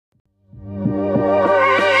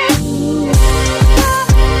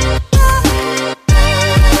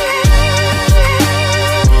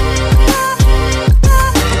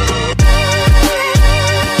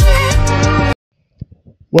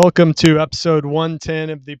Welcome to episode 110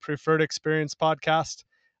 of the Preferred Experience podcast.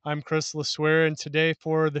 I'm Chris LeSueur, and today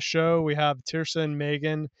for the show, we have Tirsa and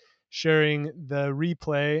Megan sharing the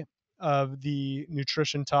replay of the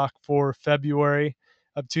nutrition talk for February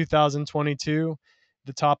of 2022.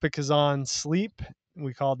 The topic is on sleep.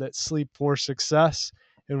 We called it Sleep for Success.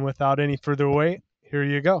 And without any further wait, here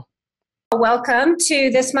you go. Welcome to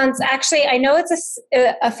this month's, actually, I know it's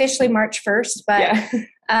officially March 1st, but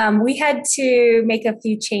we had to make a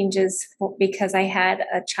few changes because I had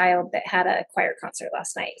a child that had a choir concert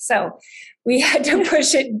last night. So we had to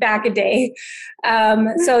push it back a day.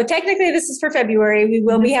 So technically this is for February. We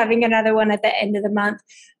will be having another one at the end of the month.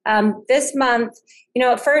 This month,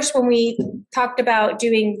 at first when we talked about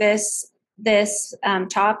doing this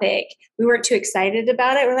topic, we weren't too excited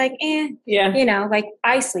about it. We're like, like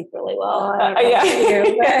I sleep really well.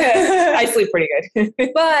 I sleep pretty good.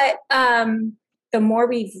 But the more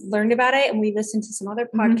we've learned about it and we listened to some other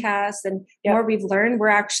podcasts and more we've learned, we're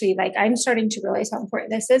actually I'm starting to realize how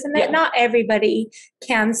important this is and that not everybody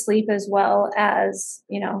can sleep as well as,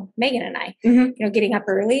 Megan and I, getting up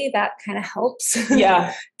early, that kind of helps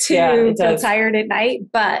to feel tired at night,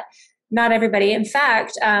 but not everybody. In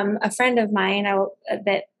fact, a friend of mine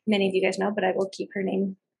that many of you guys know, but I will keep her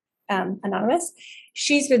name anonymous.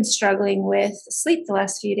 She's been struggling with sleep the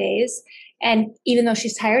last few days. And even though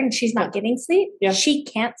she's tired and she's not getting sleep, she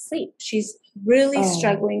can't sleep. She's really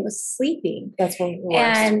struggling with sleeping. That's what it was.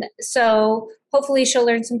 And so hopefully she'll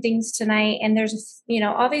learn some things tonight. And there's,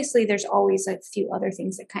 obviously there's always a few other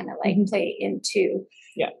things that kind of play into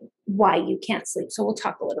why you can't sleep. So we'll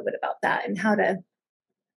talk a little bit about that and how to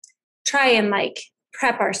try and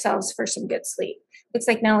prep ourselves for some good sleep. Looks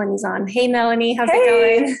like Melanie's on. Hey, Melanie, how's it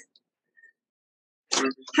going?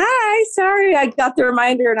 Hi, sorry, I got the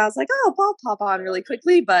reminder and I was like, I'll pop on really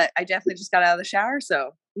quickly, but I definitely just got out of the shower,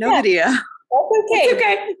 so no video. That's okay. It's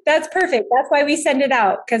okay. That's perfect. That's why we send it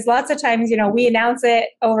out, because lots of times, we announce it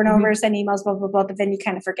over and over, send emails, blah, blah, blah, but then you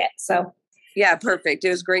kind of forget. So yeah, perfect. It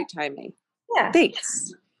was great timing. Yeah.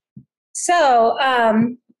 Thanks. So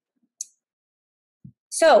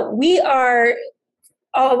we are,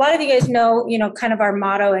 a lot of you guys know, kind of our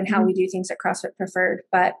motto and how we do things at CrossFit Preferred,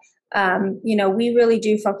 but we really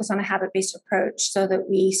do focus on a habit-based approach so that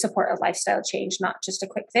we support a lifestyle change, not just a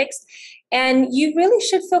quick fix. And you really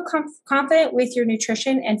should feel confident with your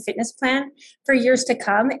nutrition and fitness plan for years to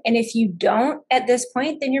come. And if you don't at this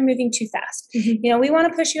point, then you're moving too fast. We want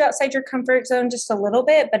to push you outside your comfort zone just a little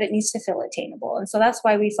bit, but it needs to feel attainable. And so that's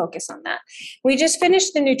why we focus on that. We just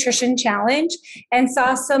finished the nutrition challenge and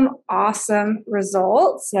saw some awesome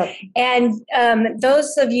results. Yep. And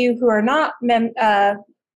those of you who are not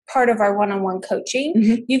part of our one-on-one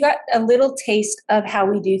coaching, you got a little taste of how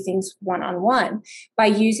we do things one-on-one by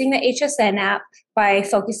using the HSN app, by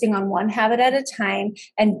focusing on one habit at a time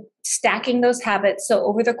and stacking those habits. So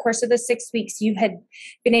over the course of the 6 weeks, you had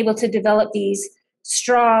been able to develop these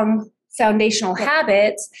strong foundational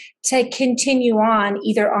habits to continue on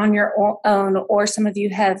either on your own, or some of you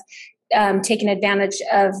have taken advantage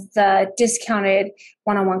of the discounted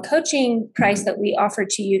one-on-one coaching price that we offer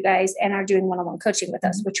to you guys and are doing one-on-one coaching with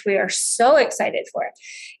us, which we are so excited for.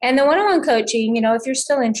 And the one-on-one coaching, if you're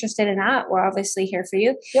still interested in that, we're obviously here for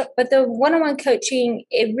you. Yep. But the one-on-one coaching,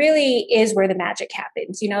 it really is where the magic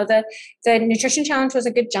happens. The nutrition challenge was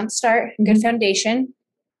a good jump start, good foundation.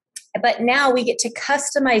 But now we get to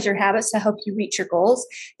customize your habits to help you reach your goals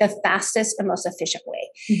the fastest and most efficient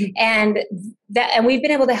way. And we've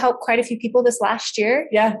been able to help quite a few people this last year.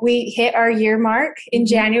 Yeah. We hit our year mark in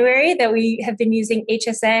January that we have been using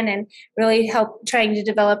HSN and really help trying to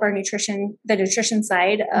develop the nutrition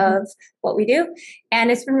side of what we do. And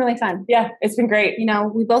it's been really fun. Yeah, it's been great.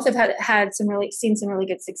 We both have seen some really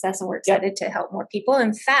good success, and we're excited to help more people.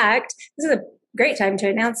 In fact, this is a great time to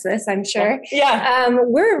announce this, I'm sure. Yeah.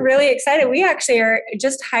 We're really excited. We actually are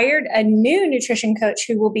just hired a new nutrition coach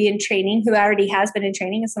who will be in training, who already has been in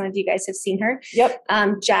training, and some of you guys have seen her. Yep.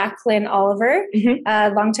 Jacqueline Oliver,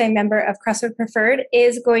 a longtime member of CrossFit Preferred,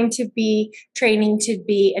 is going to be training to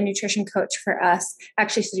be a nutrition coach for us.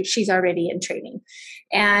 Actually, she's already in training.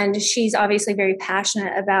 And she's obviously very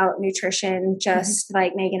passionate about nutrition, just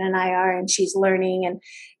like Megan and I are, and she's learning and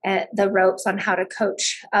the ropes on how to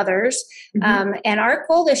coach others. And our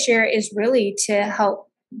goal this year is really to help,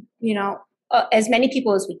 as many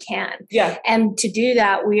people as we can. Yeah. And to do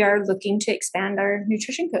that, we are looking to expand our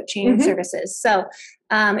nutrition coaching services. So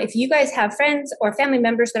if you guys have friends or family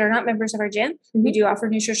members that are not members of our gym, we do offer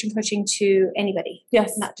nutrition coaching to anybody.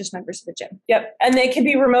 Yes. Not just members of the gym. Yep. And they can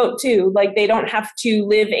be remote too. They don't have to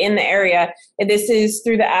live in the area. And this is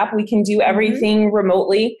through the app. We can do everything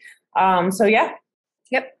remotely. So yeah.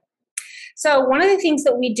 Yep. So one of the things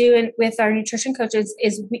that we do with our nutrition coaches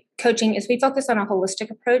is we focus on a holistic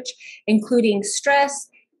approach, including stress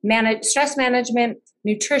management,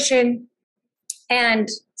 nutrition, and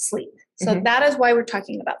sleep. So that is why we're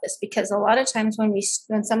talking about this, because a lot of times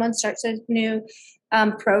when someone starts a new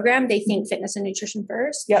program, they think fitness and nutrition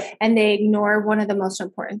first, and they ignore one of the most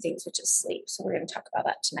important things, which is sleep. So we're going to talk about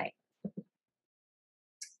that tonight.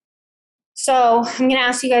 So I'm going to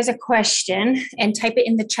ask you guys a question and type it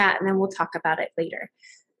in the chat, and then we'll talk about it later.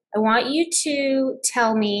 I want you to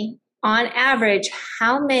tell me, on average,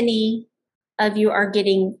 how many of you are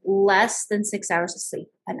getting less than 6 hours of sleep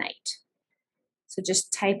a night. So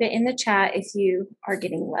just type it in the chat if you are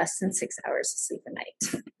getting less than 6 hours of sleep a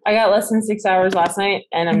night. I got less than 6 hours last night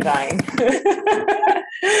and I'm dying.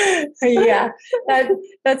 Yeah,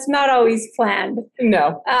 that's not always planned.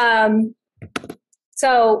 No.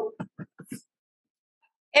 So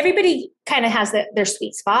everybody kind of has their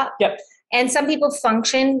sweet spot. Yep. And some people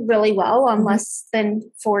function really well on less than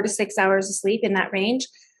 4 to 6 hours of sleep, in that range.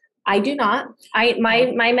 I do not.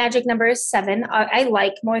 My magic number is 7. I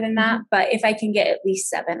like more than that, but if I can get at least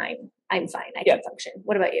 7, I'm fine. I can function.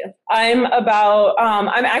 What about you? I'm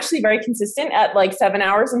actually very consistent at like 7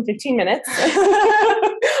 hours and 15 minutes,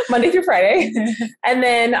 Monday through Friday. And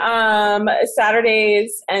then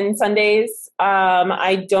Saturdays and Sundays,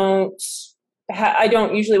 I don't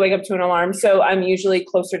usually wake up to an alarm, so I'm usually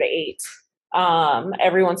closer to 8.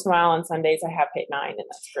 Every once in a while on Sundays I have hit 9, and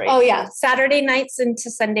that's great. Oh yeah. Saturday nights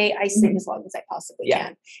into Sunday, I sleep as long as I possibly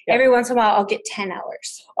can. Yep. Every once in a while I'll get 10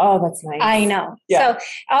 hours. Oh, that's nice. I know. Yeah. So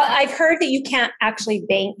I've heard that you can't actually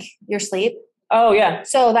bank your sleep. Oh yeah.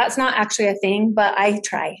 So that's not actually a thing, but I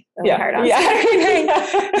try really hard on Saturday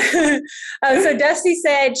night. So Dusty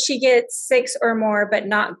said she gets 6 or more, but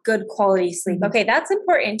not good quality sleep. Okay, that's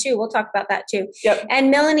important too. We'll talk about that too. Yep. And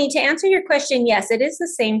Melanie, to answer your question, yes, it is the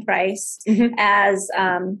same price as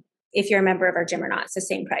if you're a member of our gym or not. It's the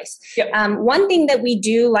same price. Yep. One thing that we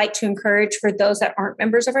do like to encourage for those that aren't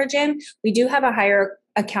members of our gym, we do have a higher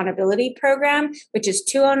accountability program, which is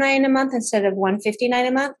 $209 a month instead of $159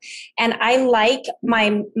 a month. And I like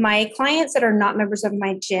my clients that are not members of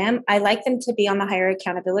my gym, I like them to be on the higher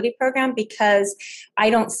accountability program because I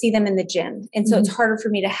don't see them in the gym. And so it's harder for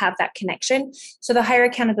me to have that connection. So the higher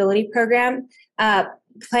accountability program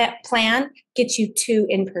plan gets you 2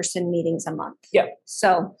 in-person meetings a month. Yeah.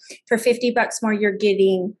 So for $50 more, you're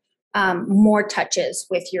getting more touches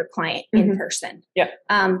with your client in person. Yeah.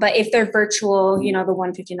 But if they're virtual, the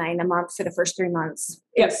 $159 a month for the first 3 months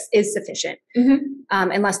is sufficient.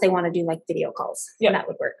 Unless they want to do like video calls. And that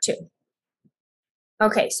would work too.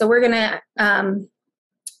 Okay. So we're going to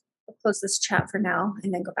close this chat for now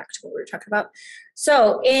and then go back to what we were talking about.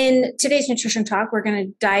 So in today's nutrition talk, we're going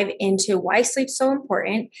to dive into why sleep's so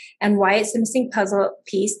important and why it's the missing puzzle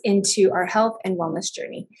piece into our health and wellness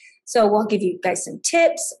journey. So we'll give you guys some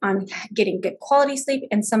tips on getting good quality sleep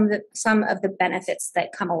and some of the benefits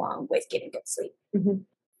that come along with getting good sleep.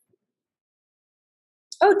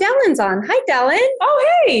 Oh, Dellen's on. Hi, Dellen.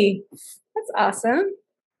 Oh, hey. That's awesome.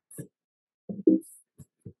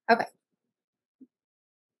 Okay.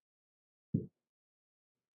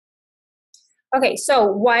 Okay, so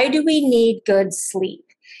why do we need good sleep?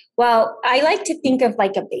 Well, I like to think of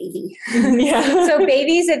like a baby. So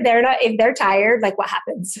babies, if they're tired, like what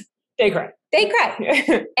happens? They cry.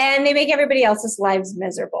 And they make everybody else's lives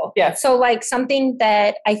miserable. Yeah. So like something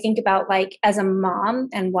that I think about like as a mom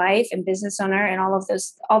and wife and business owner and all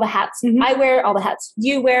the hats I wear, all the hats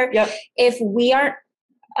you wear. Yep. If we aren't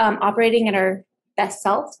operating at our best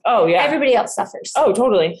self, everybody else suffers. Oh,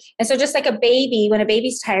 totally. And so just like a baby, when a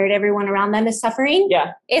baby's tired, everyone around them is suffering.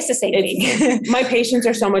 Yeah. It's the same thing. My patience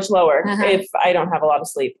are so much lower if I don't have a lot of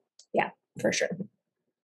sleep. Yeah, for sure.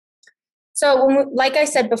 So like I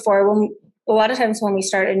said before, a lot of times when we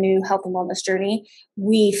start a new health and wellness journey,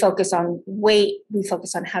 we focus on weight, we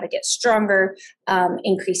focus on how to get stronger,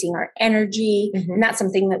 increasing our energy. And that's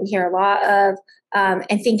something that we hear a lot of,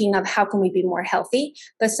 and thinking of how can we be more healthy.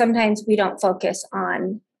 But sometimes we don't focus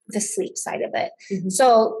on the sleep side of it.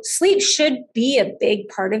 So sleep should be a big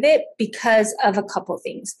part of it because of a couple of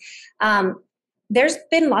things. There's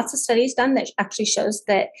been lots of studies done that actually shows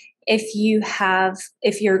that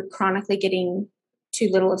if you're chronically getting too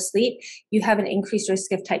little of sleep, you have an increased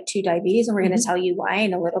risk of type 2 diabetes. And we're going to tell you why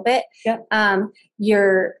in a little bit.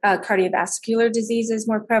 Your cardiovascular disease is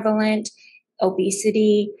more prevalent,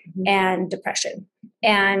 obesity, and depression.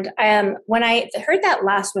 And when I heard that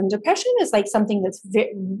last one, depression is like something that's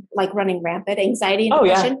like running rampant, anxiety and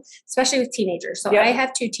depression, especially with teenagers. So I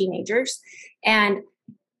have 2 teenagers, and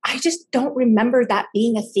I just don't remember that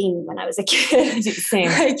being a thing when I was a kid. Same.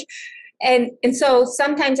 And so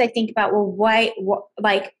sometimes I think about, well,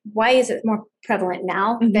 why is it more prevalent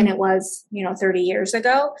now than it was, 30 years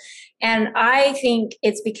ago? And I think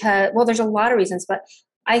it's because, well, there's a lot of reasons, but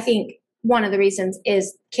I think one of the reasons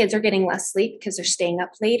is kids are getting less sleep because they're staying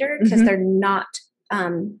up later because they're not,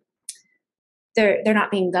 they're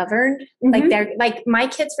not being governed. Like my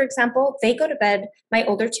kids, for example, they go to bed. My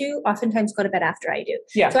older two oftentimes go to bed after I do.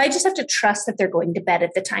 Yeah. So I just have to trust that they're going to bed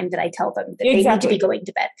at the time that I tell them that they need to be going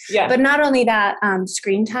to bed. Yeah. But not only that,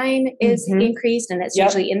 screen time is increased, and it's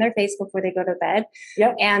usually in their face before they go to bed.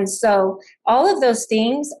 Yep. And so all of those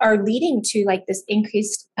things are leading to like this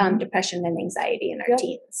increased depression and anxiety in our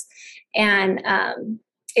teens. And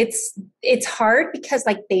it's hard because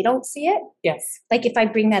like they don't see it. Yes. Like if I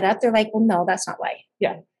bring that up, they're like, well, no, that's not why.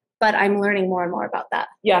 Yeah. But I'm learning more and more about that.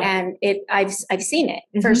 Yeah. And I've seen it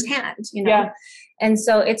firsthand, Yeah. And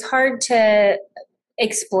so it's hard to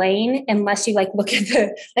explain unless you like look at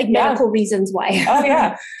the like medical reasons why. Oh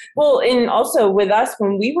yeah. Well, and also with us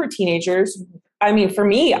when we were teenagers, I mean, for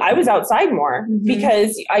me, I was outside more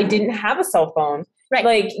because I didn't have a cell phone. Right.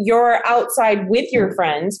 Like you're outside with your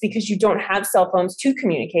friends because you don't have cell phones to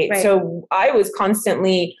communicate. Right. So I was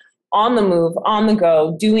constantly on the move, on the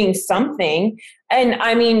go, doing something. And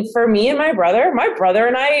I mean, for me and my brother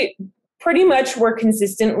and I pretty much were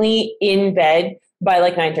consistently in bed by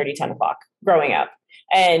like 9:30, 10 o'clock growing up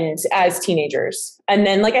and as teenagers. And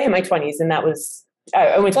then like I hit my 20s and that was,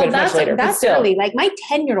 I went to bed much later. That's but still, early. Like my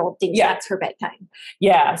 10-year-old thinks that's her bedtime.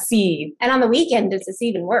 Yeah. See. And on the weekend, it's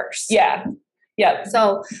even worse. Yeah. Yeah.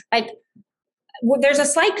 So like there's a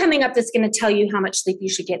slide coming up that's going to tell you how much sleep you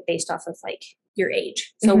should get based off of like your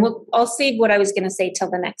age. So I'll save what I was going to say till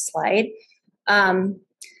the next slide.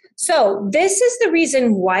 So this is the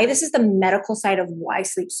reason why, this is the medical side of why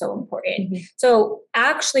sleep's so important. So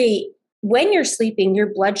actually when you're sleeping,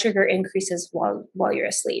 your blood sugar increases while you're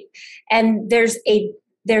asleep. And there's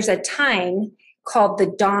a time called the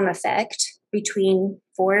dawn effect between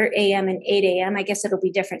 4 a.m. and 8 a.m. I guess it'll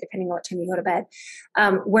be different depending on what time you go to bed,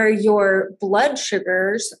 where your blood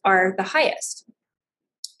sugars are the highest.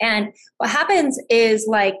 And what happens is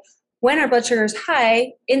like when our blood sugar is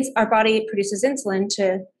high, our body produces insulin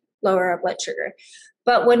to lower our blood sugar.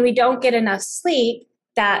 But when we don't get enough sleep,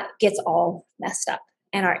 that gets all messed up.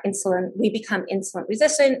 And we become insulin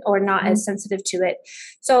resistant or not as sensitive to it.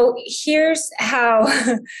 So here's how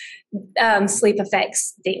sleep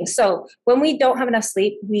affects things. So when we don't have enough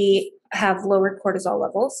sleep, we have lower cortisol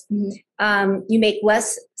levels. It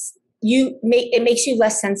makes you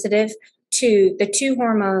less sensitive to the two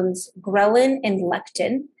hormones, ghrelin and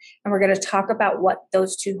lectin. And we're going to talk about what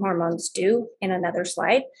those two hormones do in another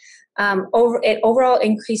slide. It overall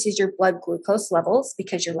increases your blood glucose levels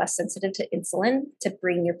because you're less sensitive to insulin to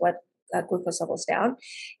bring your blood glucose levels down.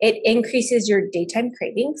 It increases your daytime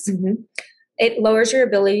cravings. It lowers your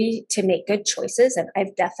ability to make good choices. And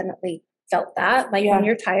I've definitely felt that. Like when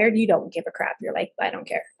you're tired, you don't give a crap. You're like, I don't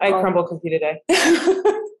care. I crumble cookie today.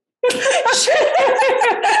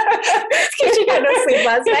 She got no sleep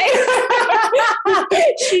last night.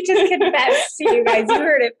 She just confessed to you guys. You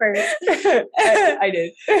heard it first. I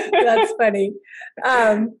did. That's funny.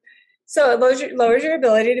 So it lowers your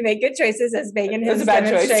ability to make good choices, as Megan has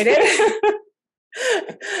demonstrated.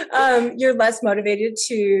 You're less motivated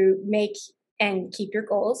to make and keep your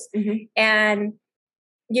goals. And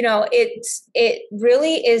it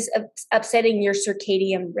really is upsetting your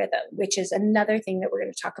circadian rhythm, which is another thing that we're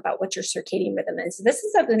going to talk about, what your circadian rhythm is. This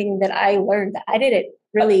is something that I learned that I didn't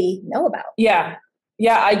really know about. Yeah.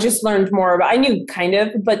 Yeah. I just learned more about, I knew kind of,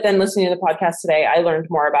 but then listening to the podcast today, I learned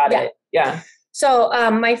more about it. Yeah. So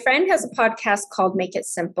my friend has a podcast called Make It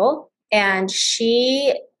Simple, and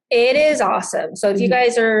it is awesome. So if you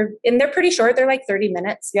guys and they're pretty short, they're like 30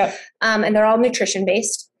 minutes. Yep. And they're all nutrition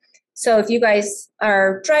based. So if you guys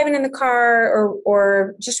are driving in the car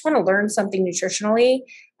or just want to learn something nutritionally,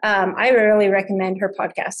 I really recommend her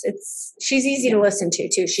podcast. She's easy to listen to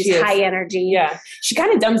too. She's high energy. Yeah. She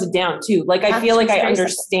kind of dumbs it down too. Like I feel like I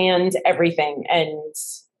understand everything.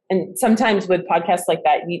 And sometimes with podcasts like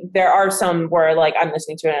that, there are some where like I'm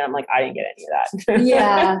listening to it and I'm like, I didn't get any of that.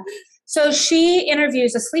 Yeah. So she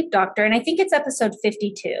interviews a sleep doctor, and I think it's episode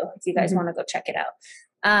 52 if you guys want to go check it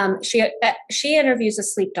out. She interviews a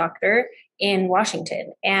sleep doctor in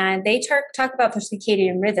Washington, and they talk about the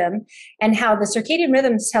circadian rhythm and how the circadian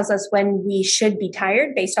rhythm tells us when we should be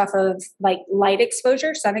tired based off of like light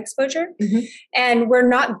exposure, sun exposure. And we're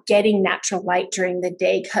not getting natural light during the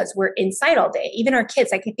day because we're inside all day. Even our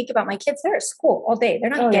kids, I can think about my kids, they're at school all day. They're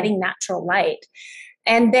not getting natural light.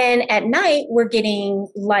 And then at night, we're getting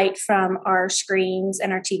light from our screens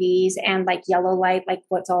and our TVs and like yellow light, like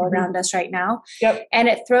what's all around us right now. Yep. And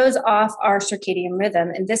it throws off our circadian rhythm.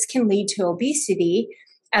 And this can lead to obesity,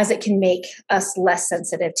 as it can make us less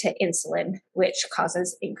sensitive to insulin, which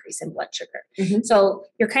causes increase in blood sugar. So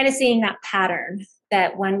you're kind of seeing that pattern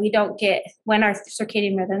that when our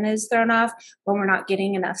circadian rhythm is thrown off, when we're not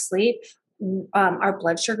getting enough sleep, our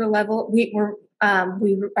blood sugar level, we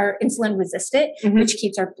are insulin resistant, which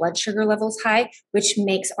keeps our blood sugar levels high, which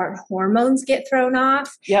makes our hormones get thrown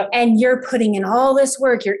off. Yep. And you're putting in all this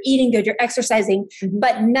work, you're eating good, you're exercising,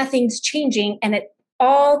 but nothing's changing. And it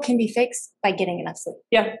all can be fixed by getting enough sleep.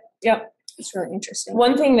 Yeah. Yep. It's really interesting.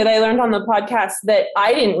 One thing that I learned on the podcast that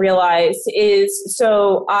I didn't realize is,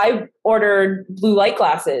 so I ordered blue light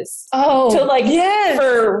glasses. Oh, to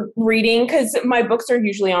for reading, because my books are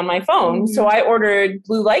usually on my phone. So I ordered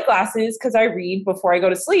blue light glasses because I read before I go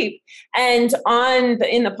to sleep. And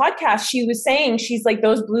in the podcast, she was saying, she's like,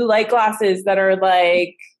 those blue light glasses that are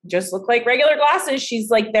like, just look like regular glasses. She's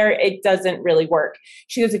like, it doesn't really work.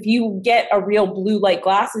 She goes, if you get a real blue light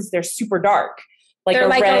glasses, they're super dark. They're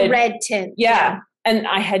like a red tint. Yeah. And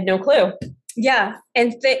I had no clue. Yeah.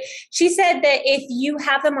 And she said that if you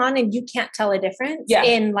have them on and you can't tell a difference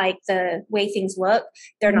in like the way things look,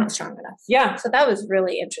 they're not strong enough. Yeah. So that was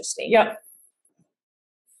really interesting. Yep.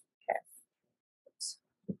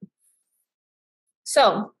 Okay.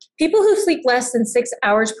 So people who sleep less than 6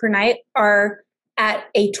 hours per night are at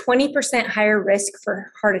a 20% higher risk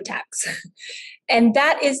for heart attacks. And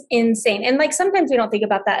that is insane. And like, sometimes we don't think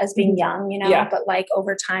about that as being young, but like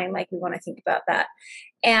over time, like we want to think about that.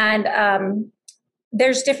 And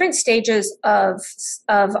there's different stages of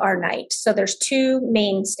our night. So there's two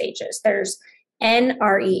main stages. There's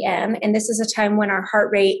NREM, and this is a time when our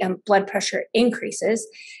heart rate and blood pressure increases.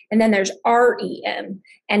 And then there's REM,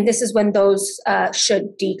 and this is when those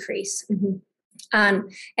should decrease.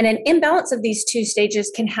 And an imbalance of these two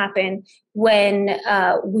stages can happen when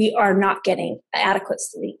we are not getting adequate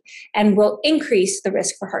sleep, and will increase the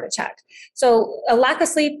risk for heart attack. So a lack of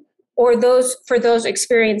sleep, or for those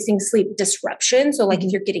experiencing sleep disruption, so like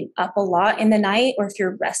if you're getting up a lot in the night, or if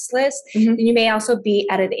you're restless, then you may also be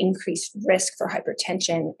at an increased risk for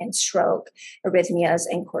hypertension and stroke, arrhythmias,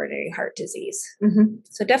 and coronary heart disease.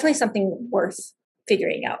 So definitely something worth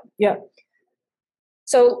figuring out. Yeah.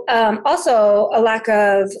 So also a lack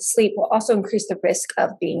of sleep will also increase the risk of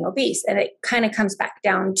being obese. And it kind of comes back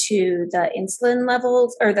down to the insulin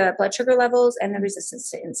levels, or the blood sugar levels, and the resistance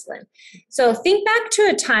to insulin. So think back to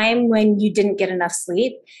a time when you didn't get enough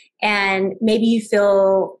sleep, and maybe you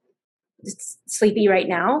feel sleepy right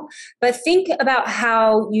now, but think about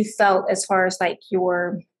how you felt as far as like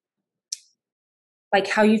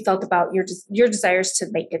how you felt about your desires to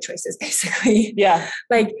make good choices, basically. Yeah.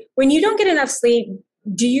 Like when you don't get enough sleep,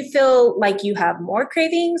 do you feel like you have more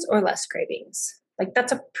cravings or less cravings? Like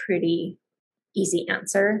that's a pretty easy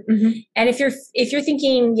answer. And if you're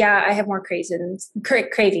thinking, yeah, I have more cravings,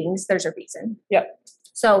 there's a reason. Yep.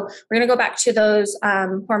 So we're going to go back to those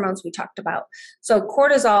hormones we talked about. So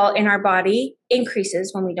cortisol in our body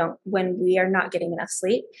increases when we are not getting enough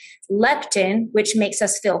sleep. Leptin, which makes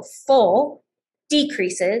us feel full,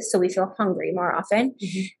 decreases, so we feel hungry more often.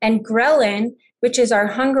 And ghrelin, which is our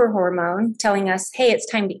hunger hormone telling us, hey, it's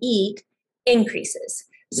time to eat, increases.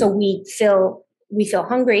 So we feel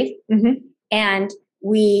hungry, and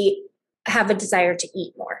we have a desire to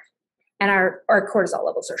eat more, and our cortisol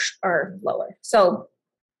levels are lower. So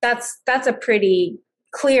that's a pretty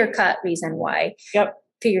clear-cut reason why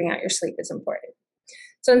figuring out your sleep is important.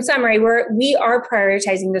 So in summary, we are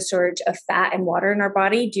prioritizing the storage of fat and water in our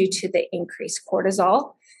body due to the increased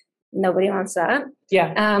cortisol. Nobody wants that.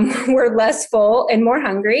 Yeah. We're less full and more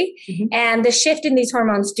hungry. And the shift in these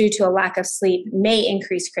hormones due to a lack of sleep may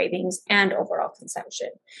increase cravings and overall consumption.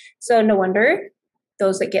 So no wonder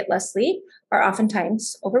those that get less sleep are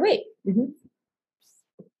oftentimes overweight.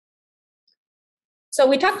 So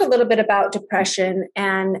we talked a little bit about depression,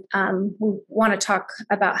 and we want to talk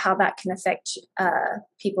about how that can affect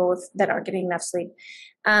people that aren't getting enough sleep.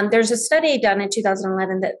 There's a study done in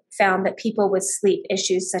 2011 that found that people with sleep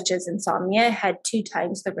issues such as insomnia had 2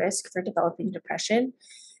 times the risk for developing depression.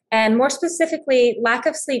 And more specifically, lack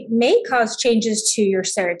of sleep may cause changes to your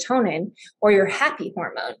serotonin, or your happy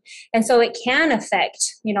hormone. And so it can affect,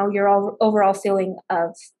 your overall feeling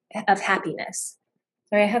of happiness.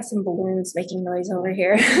 Sorry, I have some balloons making noise over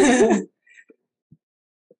here.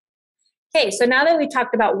 Okay, so now that we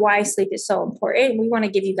talked about why sleep is so important, we want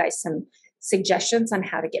to give you guys some suggestions on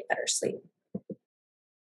how to get better sleep.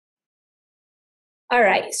 All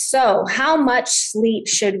right. So how much sleep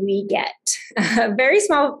should we get? A very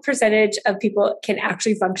small percentage of people can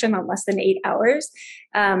actually function on less than 8 hours.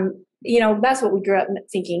 That's what we grew up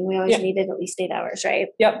thinking. We always needed at least 8 hours, right?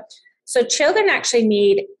 Yep. So children actually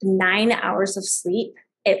need 9 hours of sleep,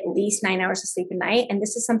 at least 9 hours of sleep a night. And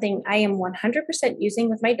this is something I am 100% using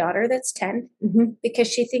with my daughter that's 10 because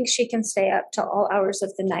she thinks she can stay up till all hours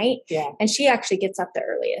of the night. Yeah. And she actually gets up the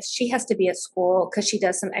earliest. She has to be at school because she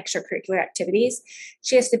does some extracurricular activities.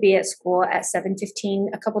 She has to be at school at 7:15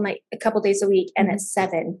 a couple days a week and at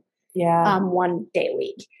 7 one day a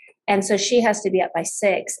week. And so she has to be up by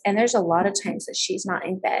 6. And there's a lot of times that she's not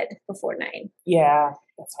in bed before 9. Yeah.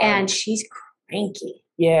 And she's cranky.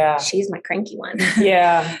 Yeah. She's my cranky one.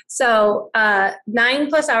 Yeah. So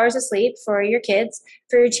 9+ hours of sleep for your kids.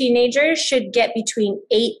 For your teenagers, should get between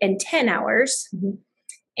 8 and 10 hours.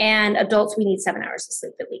 And adults, we need 7 hours of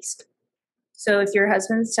sleep at least. So if your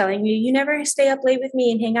husband's telling you, you never stay up late with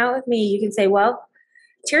me and hang out with me, you can say, well,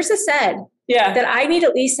 Tirsa said that I need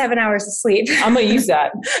at least 7 hours of sleep. I'm going to use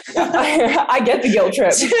that. I get the guilt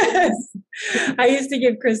trip. I used to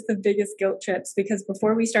give Chris the biggest guilt trips because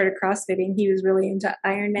before we started CrossFitting, he was really into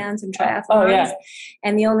Ironmans and triathlons. Oh, yeah.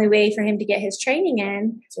 And the only way for him to get his training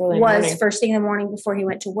in was first thing in the morning before he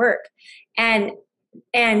went to work. And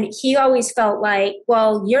he always felt like,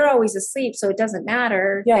 well, you're always asleep, so it doesn't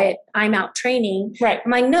matter that I'm out training. Right.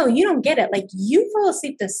 I'm like, no, you don't get it. Like, you fall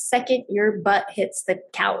asleep the second your butt hits the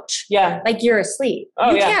couch. Yeah. Like, you're asleep.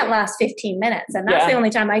 You can't last 15 minutes. And that's the only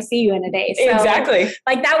time I see you in a day. So, exactly.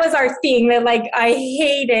 Like, that was our thing that, like, I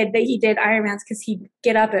hated that he did Ironmans because he'd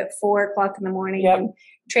get up at 4 o'clock in the morning and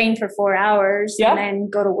train for 4 hours and then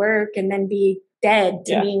go to work and then be dead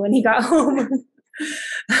to me when he got home.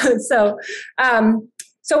 So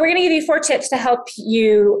we're going to give you 4 tips to help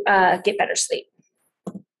you get better sleep.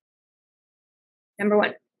 Number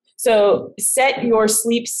 1. So set your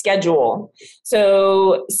sleep schedule.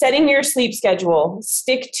 So setting your sleep schedule,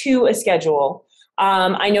 stick to a schedule.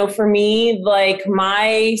 I know for me, like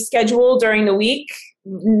my schedule during the week,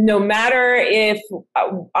 no matter if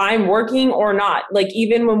I'm working or not, like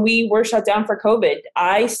even when we were shut down for COVID,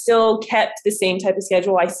 I still kept the same type of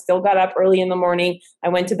schedule. I still got up early in the morning. I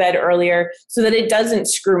went to bed earlier so that it doesn't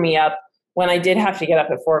screw me up when I did have to get up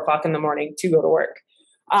at 4 o'clock in the morning to go to work.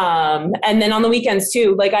 And then on the weekends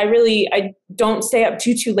too, like I don't stay up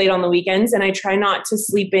too late on the weekends, and I try not to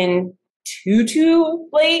sleep in too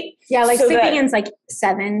late. Yeah, like so sleeping in's like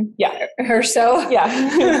 7 or so. Yeah.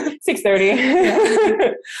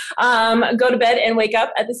 6:30. Go to bed and wake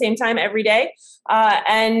up at the same time every day.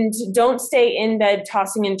 And don't stay in bed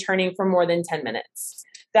tossing and turning for more than 10 minutes.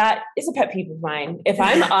 That is a pet peeve of mine. If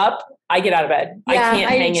I'm up, I get out of bed. I can't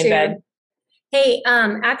hang in bed. Hey,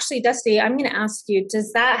 actually, Dusty, I'm going to ask you,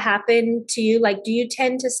 does that happen to you? Like, do you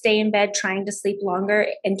tend to stay in bed trying to sleep longer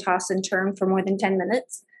and toss and turn for more than 10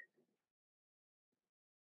 minutes?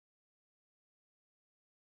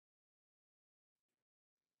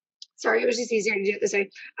 Sorry, it was just easier to do it this way.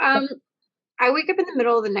 I wake up in the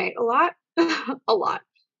middle of the night a lot,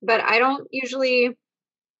 but I don't usually,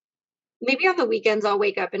 maybe on the weekends I'll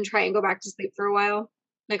wake up and try and go back to sleep for a while,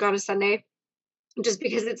 like on a Sunday, just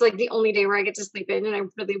because it's like the only day where I get to sleep in and I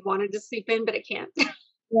really wanted to sleep in, but I can't.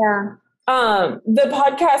 Yeah. The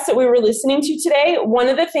podcast that we were listening to today, one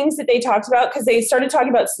of the things that they talked about, because they started talking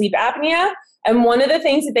about sleep apnea, and one of the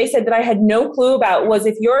things that they said that I had no clue about was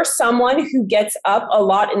if you're someone who gets up a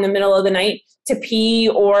lot in the middle of the night to pee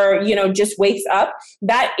or, just wakes up,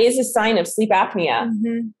 that is a sign of sleep apnea.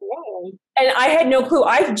 Mm-hmm. And I had no clue.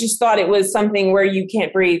 I just thought it was something where you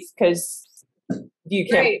can't breathe because you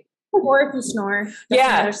can't. Right. Or if you snore, that's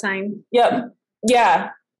another sign. Yep.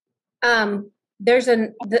 Yeah. Sometimes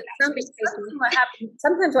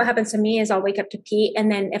what happens to me is I'll wake up to pee, and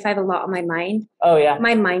then if I have a lot on my mind,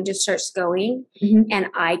 my mind just starts going and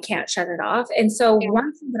I can't shut it off. And so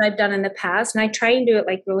one thing that I've done in the past, and I try and do it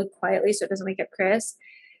like really quietly so it doesn't wake up Chris,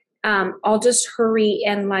 I'll just hurry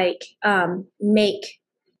and I'll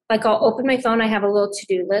open my phone. I have a little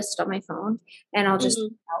to-do list on my phone, and I'll just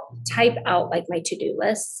type out like my to-do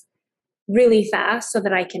lists really fast so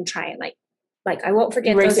that I can try and like I won't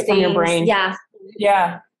forget erase those it from your brain. Yeah.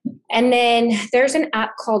 Yeah. And then there's an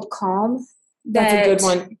app called Calm. That's a good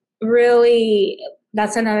one. Really,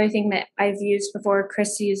 that's another thing that I've used before.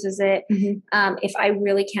 Chris uses it. If I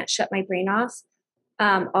really can't shut my brain off,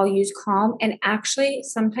 I'll use Calm. And actually,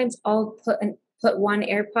 sometimes I'll put one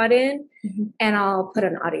AirPod in and I'll put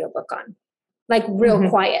an audiobook on. Like real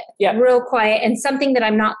quiet. Yeah. Real quiet. And something that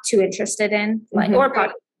I'm not too interested in, or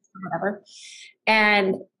podcast or whatever.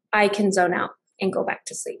 And I can zone out and go back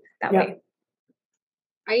to sleep that way.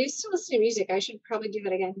 I used to listen to music. I should probably do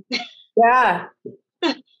that again. Yeah.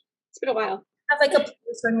 It's been a while. Have like a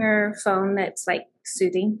place on your phone that's like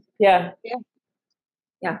soothing. Yeah.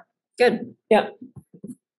 Yeah. Good. Yep.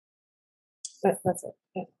 That's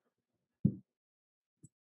it.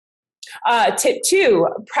 Yeah. Tip 2,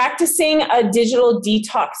 practicing a digital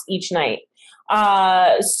detox each night.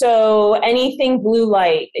 So anything blue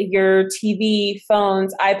light, your TV,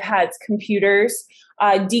 phones, iPads, computers,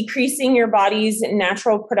 decreasing your body's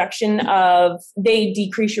natural production they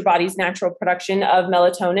decrease your body's natural production of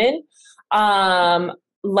melatonin.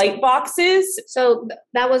 Light boxes. So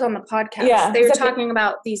that was on the podcast. Yeah, they were talking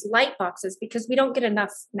about these light boxes because we don't get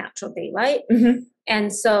enough natural daylight. Mm-hmm.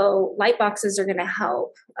 And so light boxes are going to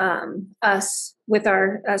help us with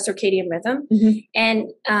our circadian rhythm. Mm-hmm.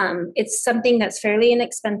 And it's something that's fairly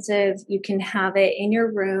inexpensive. You can have it in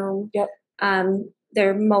your room. Yep.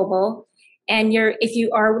 They're mobile. And if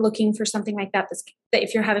you are looking for something like that,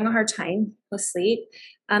 if you're having a hard time with sleep,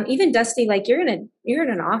 even Dusty, like you're in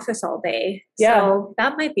an office all day. Yeah. So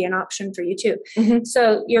that might be an option for you too. Mm-hmm.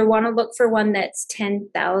 So you want to look for one that's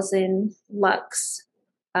 10,000 lux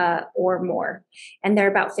or more. And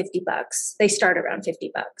they're about $50. They start around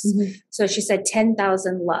 $50. Mm-hmm. So she said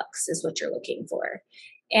 10,000 lux is what you're looking for.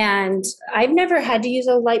 And I've never had to use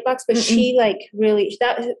a light box, but she really,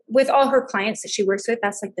 that with all her clients that she works with,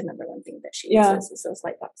 that's like the number one thing that she uses is those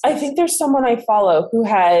light boxes. I think there's someone I follow who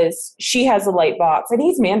has a light box. I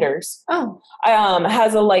think it's Manders. Oh.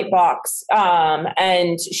 Has a light box.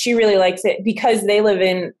 And she really likes it because they live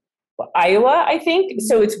in Iowa, I think.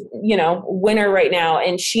 So it's, winter right now.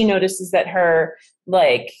 And she notices that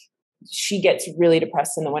she gets really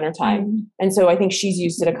depressed in the wintertime. Mm-hmm. And so I think she's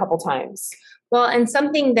used it a couple times. Well, and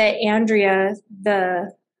something that Andrea,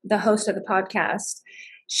 the host of the podcast,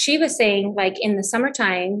 she was saying, like in the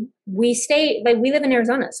summertime, we live in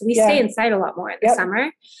Arizona, so we stay inside a lot more in the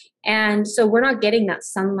summer. And so we're not getting that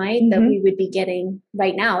sunlight that we would be getting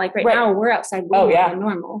right now. Like right now, we're outside way more than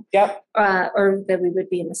normal. Yep. Or that we would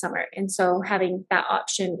be in the summer. And so having that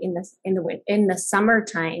option in the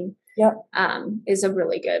summertime is a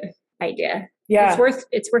really good idea. Yeah.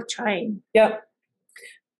 It's worth trying. Yep.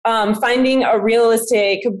 Finding a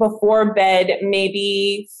realistic before bed,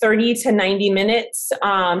 maybe 30 to 90 minutes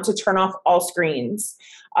to turn off all screens.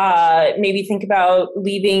 Maybe think about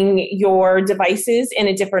leaving your devices in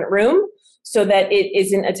a different room so that it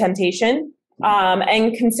isn't a temptation.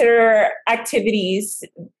 And consider activities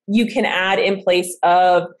you can add in place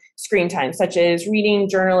of screen time, such as reading,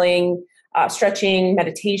 journaling, stretching,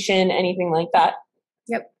 meditation, anything like that.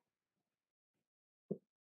 Yep.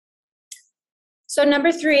 So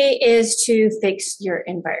number 3 is to fix your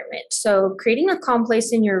environment. So creating a calm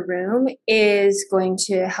place in your room is going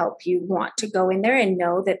to help you want to go in there and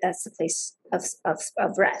know that that's the place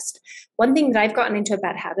of rest. One thing that I've gotten into a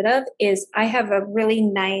bad habit of is I have a really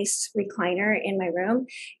nice recliner in my room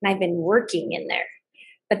and I've been working in there.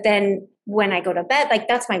 But then when I go to bed, like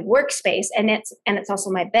that's my workspace and it's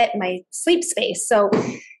also my bed, my sleep space. So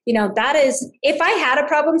that is, if I had a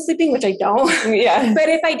problem sleeping, which I don't, but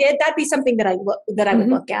if I did, that'd be something that I would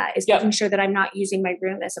look at is making sure that I'm not using my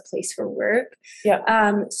room as a place for work.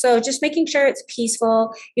 So just making sure it's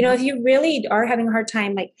peaceful. If you really are having a hard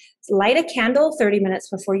time, like light a candle 30 minutes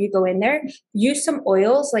before you go in there, use some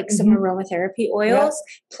oils, like some aromatherapy oils,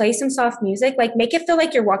 play some soft music, like make it feel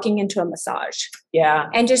like you're walking into a massage. Yeah.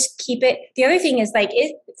 And just keep it. The other thing is like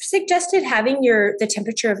it suggested having the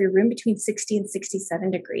temperature of your room between 60 and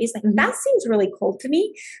 67 degrees. Like that seems really cold to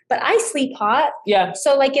me, but I sleep hot. Yeah.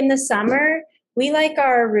 So like in the summer, we like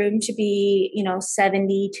our room to be,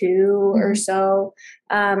 72 or so.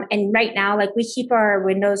 And right now, like we keep our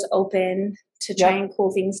windows open to try and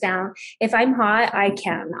cool things down. If I'm hot, I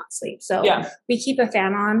cannot sleep. So we keep a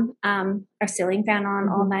fan on, our ceiling fan on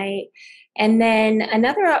all night. And then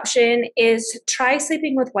another option is try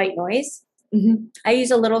sleeping with white noise. I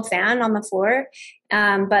use a little fan on the floor,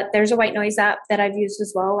 but there's a white noise app that I've used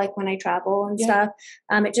as well, like when I travel and stuff.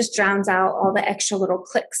 It just drowns out all the extra little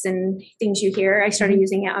clicks and things you hear. I started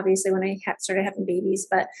using it obviously when I started having babies,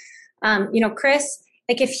 but Chris,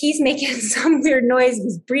 like if he's making some weird noise,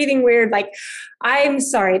 he's breathing weird, like I'm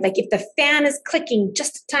sorry, like if the fan is clicking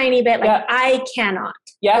just a tiny bit, like I cannot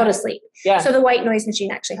go to sleep. So the white noise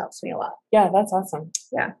machine actually helps me a lot. Yeah, that's awesome.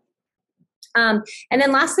 Yeah. And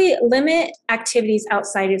then lastly, limit activities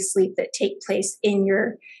outside of sleep that take place in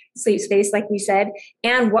your sleep space, like we said,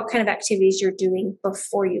 and what kind of activities you're doing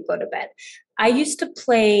before you go to bed. I used to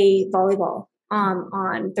play volleyball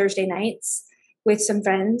on Thursday nights, with some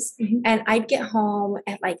friends, and I'd get home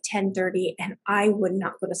at like 10:30 and I would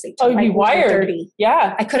not go to sleep till like 1:30.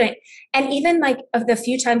 Yeah. I couldn't. And even like of the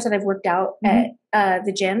few times that I've worked out at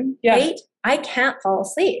the gym late, I can't fall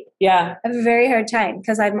asleep. Yeah. I have a very hard time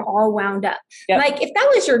because I'm all wound up. Yep. Like if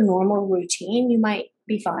that was your normal routine, you might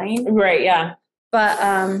be fine. Right. Yeah. But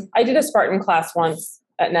I did a Spartan class once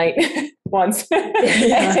at night, and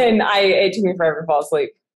it took me forever to fall asleep.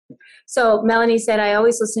 So Melanie said, I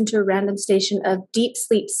always listen to a random station of deep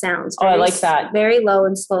sleep sounds. I like that. Very low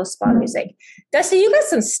and slow spa music. Dusty, you got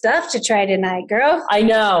some stuff to try tonight, girl. I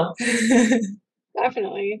know.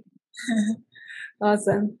 Definitely.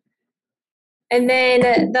 Awesome. And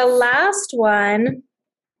then the last one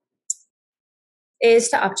is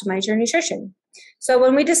to optimize your nutrition. So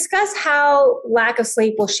when we discuss how lack of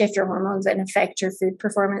sleep will shift your hormones and affect your food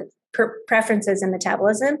performance, preferences and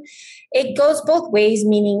metabolism, it goes both ways,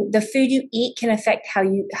 meaning the food you eat can affect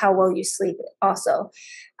how well you sleep also.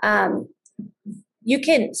 You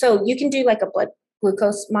can do like a blood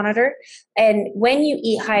glucose monitor, and when you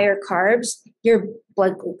eat higher carbs, your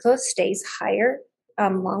blood glucose stays higher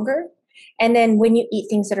longer. And then when you eat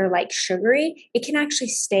things that are like sugary, it can actually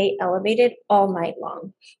stay elevated all night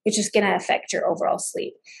long, which is going to affect your overall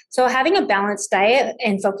sleep. So having a balanced diet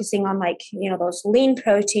and focusing on those lean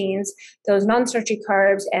proteins, those non-starchy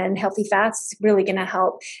carbs and healthy fats is really going to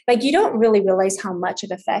help. Like you don't really realize how much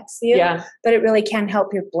it affects you, but it really can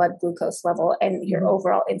help your blood glucose level and your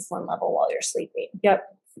overall insulin level while you're sleeping. Yep.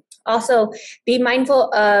 Also, be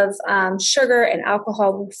mindful of sugar and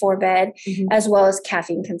alcohol before bed, as well as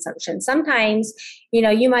caffeine consumption. Sometimes,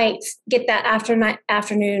 you might get that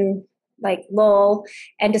afternoon like lull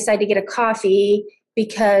and decide to get a coffee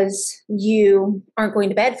because you aren't going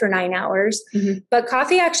to bed for 9 hours. But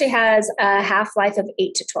coffee actually has a half-life of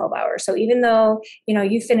 8 to 12 hours. So even though,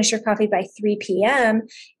 you finish your coffee by 3 p.m.,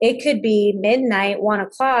 it could be midnight, 1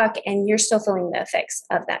 o'clock, and you're still feeling the effects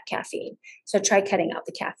of that caffeine. So try cutting out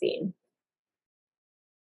the caffeine.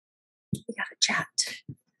 We got a chat.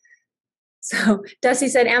 So Dusty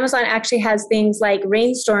said Amazon actually has things like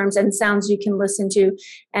rainstorms and sounds you can listen to.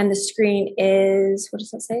 And the screen is, what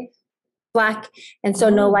does that say? Black, and so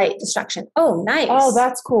no light distraction. Oh, nice. Oh,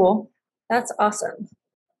 that's cool. That's awesome.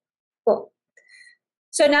 Cool.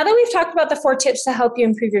 So now that we've talked about the 4 tips to help you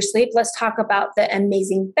improve your sleep, let's talk about the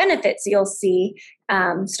amazing benefits you'll see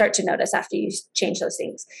start to notice after you change those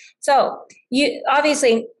things. So you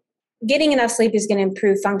obviously getting enough sleep is going to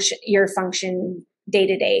improve your function day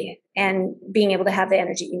to day and being able to have the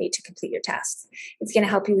energy you need to complete your tasks. It's going to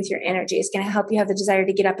help you with your energy. It's going to help you have the desire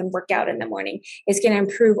to get up and work out in the morning. It's going to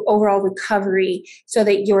improve overall recovery so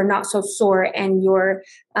that you're not so sore and you're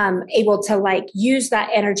able to use that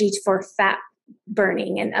energy for fat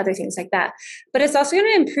burning and other things like that. But it's also going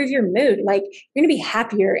to improve your mood. Like you're going to be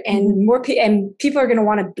happier and and people are going to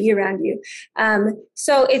want to be around you.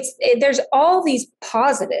 So there's all these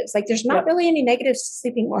positives. Like there's not really any negatives to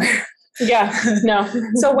sleeping more. Yeah, no.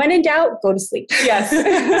 So when in doubt, go to sleep. Yes.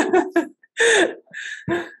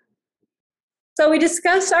 So we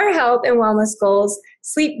discussed our health and wellness goals.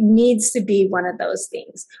 Sleep needs to be one of those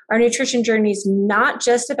things. Our nutrition journey is not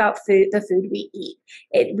just about the food we eat.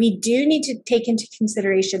 We do need to take into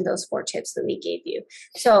consideration those 4 tips that we gave you.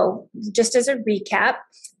 So just as a recap,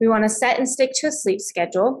 we want to set and stick to a sleep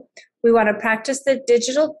schedule. We want to practice the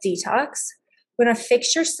digital detox. We want to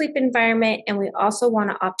fix your sleep environment, and we also want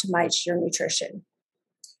to optimize your nutrition.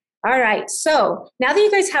 All right, so now that you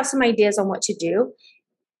guys have some ideas on what to do,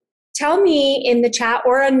 tell me in the chat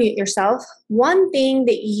or unmute yourself one thing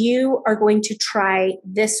that you are going to try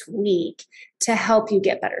this week to help you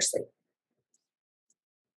get better sleep.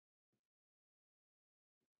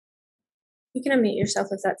 You can unmute yourself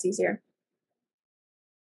if that's easier.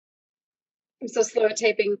 I'm so slow at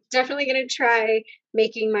typing. Definitely going to try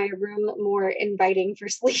making my room more inviting for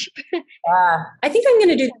sleep. I think I'm going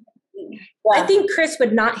to do that. I think Chris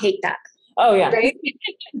would not hate that. Oh, yeah. Right?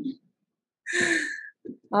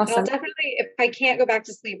 Awesome. I'll definitely, if I can't go back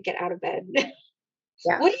to sleep, get out of bed.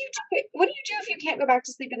 Yeah. What do you do if you can't go back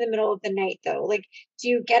to sleep in the middle of the night though? Like, do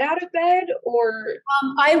you get out of bed or?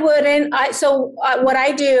 I wouldn't. What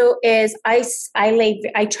I do is I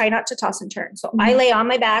try not to toss and turn. So I lay on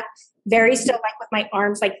my back, very still, like with my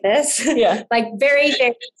arms like this. Yeah. Like very,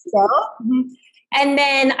 very still. And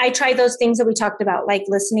then I try those things that we talked about, like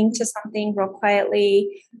listening to something real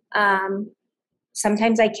quietly.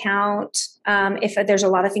 Sometimes I count. If there's a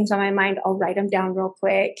lot of things on my mind, I'll write them down real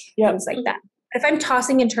quick. Things like that. But if I'm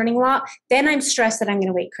tossing and turning a lot, then I'm stressed that I'm going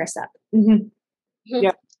to wake Chris up.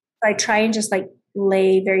 Yeah. I try and just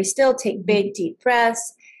lay very still, take big, deep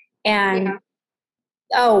breaths. And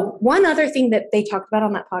one other thing that they talked about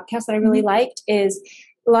on that podcast that I really liked is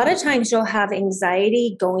a lot of times you'll have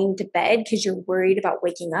anxiety going to bed because you're worried about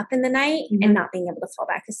waking up in the night and not being able to fall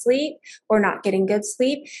back asleep or not getting good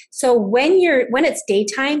sleep. So when it's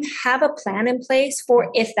daytime, have a plan in place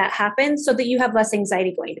for if that happens so that you have less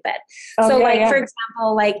anxiety going to bed. For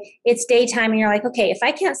example, like it's daytime and you're like, okay, if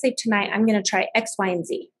I can't sleep tonight, I'm going to try X, Y, and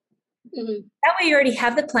Z. That way you already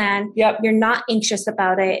have the plan. Yep. You're not anxious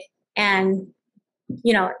about it. And,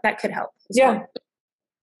 that could help. Yeah.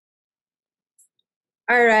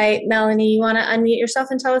 All right, Melanie, you want to unmute yourself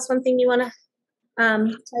and tell us one thing you want to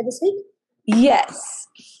try this week? Yes.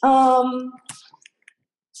 To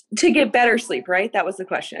get better sleep, right? That was the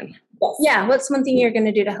question. Yes. Yeah. What's one thing you're going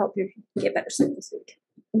to do to help you get better sleep this week?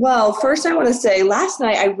 Well, first I want to say last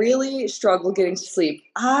night I really struggled getting to sleep.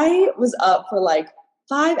 I was up for like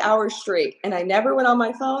 5 hours straight and I never went on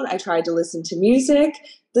my phone. I tried to listen to music.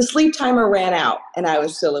 The sleep timer ran out and I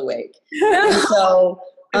was still awake. And so,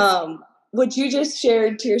 what you just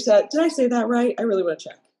shared to yourself, did I say that right? I really want to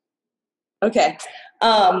check. Okay.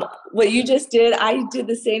 What you just did, I did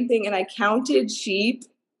the same thing and I counted sheep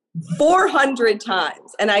 400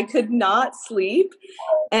 times and I could not sleep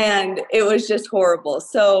and it was just horrible.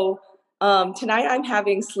 So tonight I'm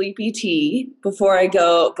having sleepy tea before I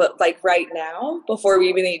go, but like right now, before we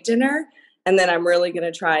even eat dinner. And then I'm really going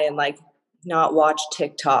to try and like not watch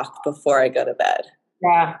TikTok before I go to bed.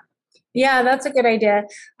 Yeah. Yeah, that's a good idea.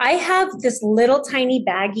 I have this little tiny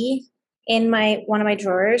baggie in one of my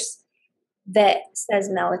drawers that says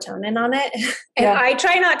melatonin on it. And I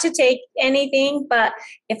try not to take anything, but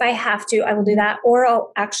if I have to, I will do that. Or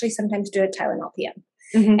I'll actually sometimes do a Tylenol PM.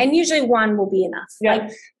 And usually one will be enough. Yeah.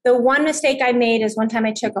 Like the one mistake I made is one time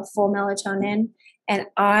I took a full melatonin and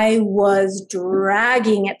I was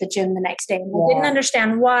dragging at the gym the next day. And I didn't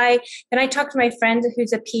understand why. Then I talked to my friend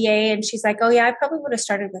who's a PA and she's like, oh yeah, I probably would have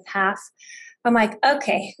started with half. I'm like,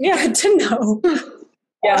 okay, good to know.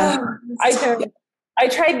 Yeah. I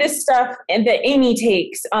tried this stuff that Amy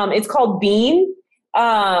takes. It's called Beam.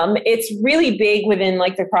 It's really big within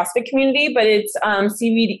like the CrossFit community, but it's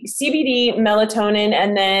CBD, melatonin,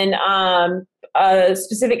 and then a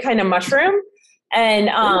specific kind of mushroom. And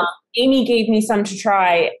Amy gave me some to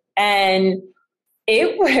try, and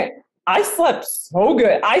I slept so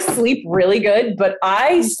good. I sleep really good, but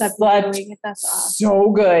I slept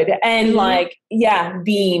so good. And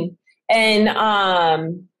Beam. And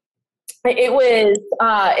it was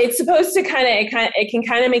it's supposed to it can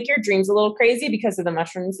kind of make your dreams a little crazy because of the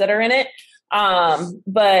mushrooms that are in it.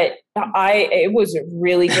 But it was a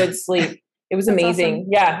really good sleep. It was amazing. Awesome.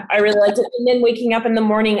 Yeah, I really liked it. And then waking up in the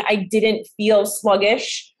morning, I didn't feel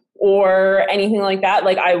sluggish or anything like that.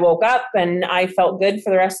 Like I woke up and I felt good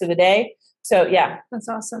for the rest of the day. So yeah. That's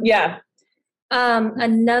awesome. Yeah.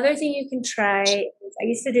 Another thing you can try, I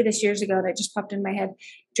used to do this years ago and it just popped in my head,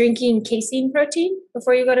 drinking casein protein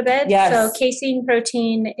before you go to bed. Yes. So casein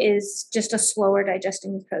protein is just a slower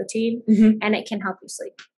digesting protein and it can help you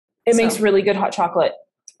sleep. It makes really good hot chocolate.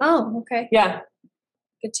 Oh, okay. Yeah.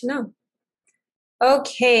 Good to know.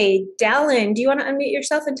 Okay, Dallin, do you want to unmute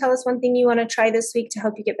yourself and tell us one thing you want to try this week to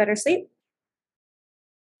help you get better sleep?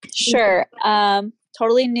 Sure.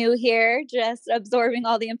 Totally new here, just absorbing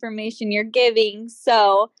all the information you're giving.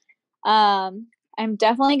 So I'm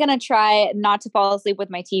definitely going to try not to fall asleep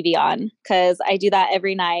with my TV on because I do that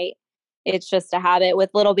every night. It's just a habit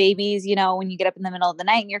with little babies, when you get up in the middle of the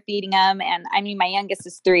night and you're feeding them. And I mean, my youngest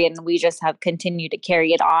is 3 and we just have continued to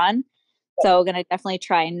carry it on. So I'm going to definitely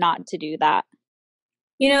try not to do that.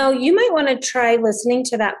 You might want to try listening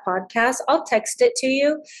to that podcast. I'll text it to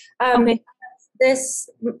you. Okay.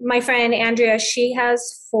 My friend Andrea, she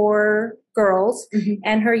has 4 girls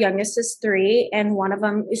and her youngest is 3 and one of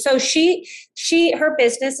them, so her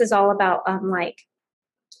business is all about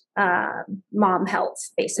mom health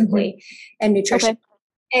basically and nutrition. Okay.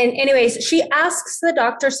 And anyways, she asks the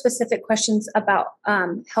doctor specific questions about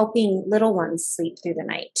helping little ones sleep through the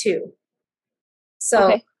night too.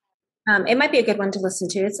 So it might be a good one to listen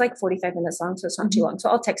to. It's like 45 minutes long, so it's not too long. So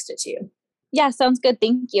I'll text it to you. Yeah, sounds good.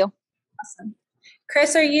 Thank you. Awesome.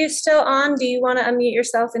 Chris, are you still on? Do you want to unmute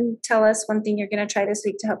yourself and tell us one thing you're going to try this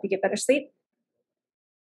week to help you get better sleep?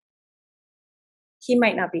 He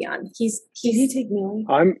might not be on. Did he take Millie?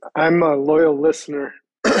 I'm a loyal listener.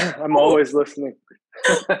 I'm always listening.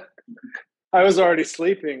 I was already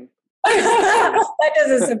sleeping. That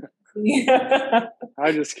doesn't surprise me.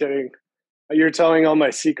 I'm just kidding. You're telling all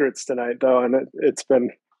my secrets tonight, though, and it's been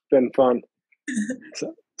fun.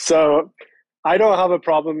 So I don't have a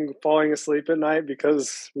problem falling asleep at night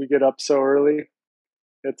because we get up so early.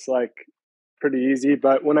 It's like pretty easy.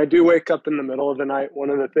 But when I do wake up in the middle of the night, one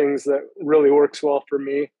of the things that really works well for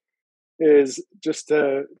me is just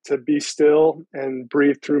to be still and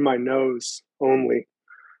breathe through my nose only.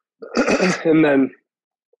 And then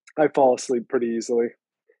I fall asleep pretty easily.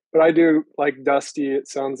 But I do, like Dusty, it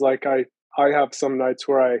sounds like I have some nights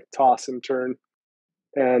where I toss and turn.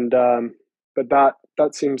 And but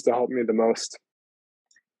that seems to help me the most.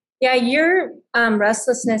 Yeah, your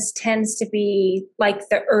restlessness tends to be like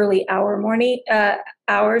the early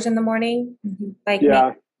hours in the morning. Like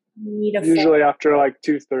yeah, usually after like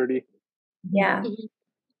 2:30. Yeah.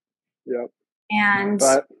 Yep. And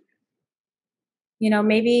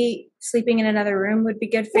maybe sleeping in another room would be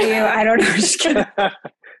good for you. I don't know. Just kidding.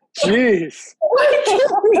 Jeez.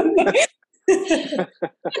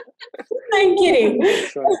 I'm kidding.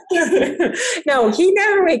 No, he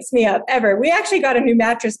never wakes me up ever. We actually got a new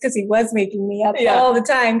mattress because he was waking me up all the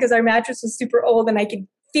time because our mattress was super old and I could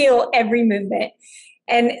feel every movement.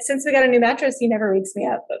 And since we got a new mattress, he never wakes me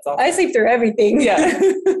up. That's awesome. I sleep through everything. Yeah.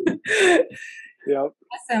 Yep.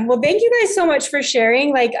 Awesome. Well, thank you guys so much for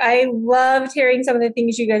sharing. Like, I loved hearing some of the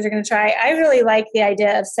things you guys are going to try. I really like the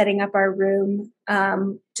idea of setting up our room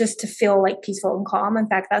just to feel like peaceful and calm. In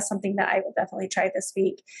fact, that's something that I will definitely try this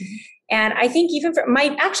week. And I think even for my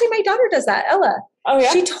daughter does that, Ella. Oh,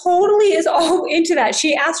 yeah? She totally is all into that.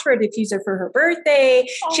 She asked for a diffuser for her birthday.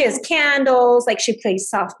 Oh. She has candles. Like, she plays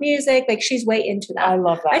soft music. Like, she's way into that. I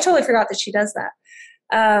love that. I totally forgot that she does that.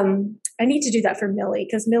 I need to do that for Millie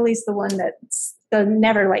because Millie's the one that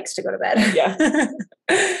never likes to go to bed. Yeah.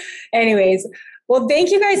 Anyways, well,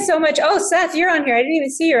 thank you guys so much. Oh, Seth, you're on here. I didn't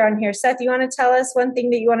even see you're on here. Seth, you want to tell us one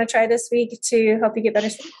thing that you want to try this week to help you get better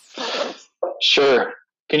sleep? Sure.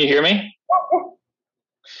 Can you hear me?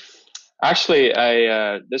 Actually,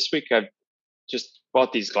 this week I've just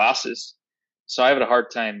bought these glasses. So I have a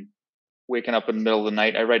hard time waking up in the middle of the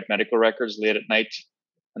night. I write medical records late at night.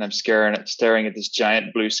 And I'm staring at this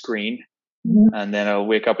giant blue screen. And then I'll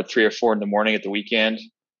wake up at 3 or 4 in the morning at the weekend.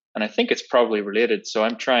 And I think it's probably related. So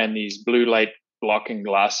I'm trying these blue light blocking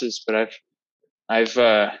glasses, but I've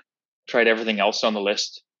tried everything else on the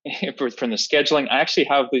list. From the scheduling, I actually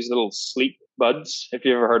have these little sleep buds. If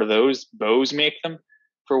you ever heard of those, Bose make them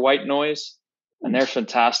for white noise. And they're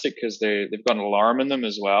fantastic because they've got an alarm in them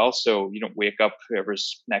as well. So you don't wake up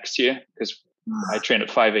whoever's next to you because I train at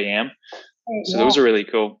 5 a.m. So those are really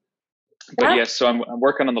cool. But yes, so I'm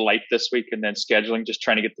working on the light this week and then scheduling, just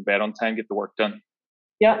trying to get to bed on time, get the work done.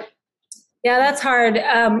 Yeah. Yeah, that's hard.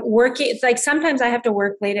 Working, it's like sometimes I have to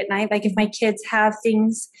work late at night. Like if my kids have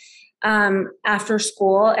things after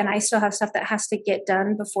school and I still have stuff that has to get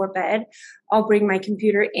done before bed, I'll bring my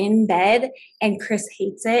computer in bed and Chris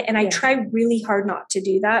hates it. And I try really hard not to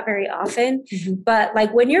do that very often. But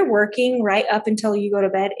like when you're working right up until you go to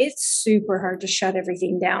bed, it's super hard to shut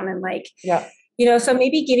everything down and like, so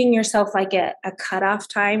maybe giving yourself like a cutoff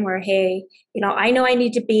time where, hey, I know I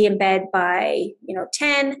need to be in bed by,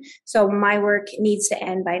 10. So my work needs to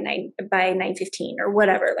end by 9:15 or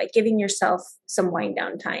whatever, like giving yourself some wind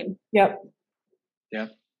down time. Yep. Yeah.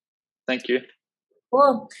 Thank you.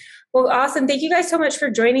 Cool. Well, awesome. Thank you guys so much for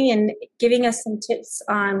joining and giving us some tips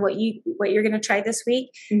on what you're going to try this week.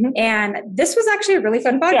 And this was actually a really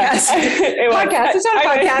fun podcast. It's not a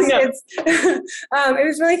podcast. It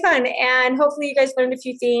was really fun. And hopefully you guys learned a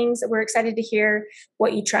few things. We're excited to hear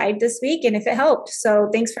what you tried this week and if it helped. So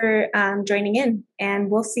thanks for joining in and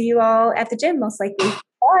we'll see you all at the gym most likely.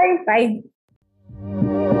 Bye.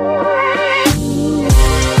 Bye.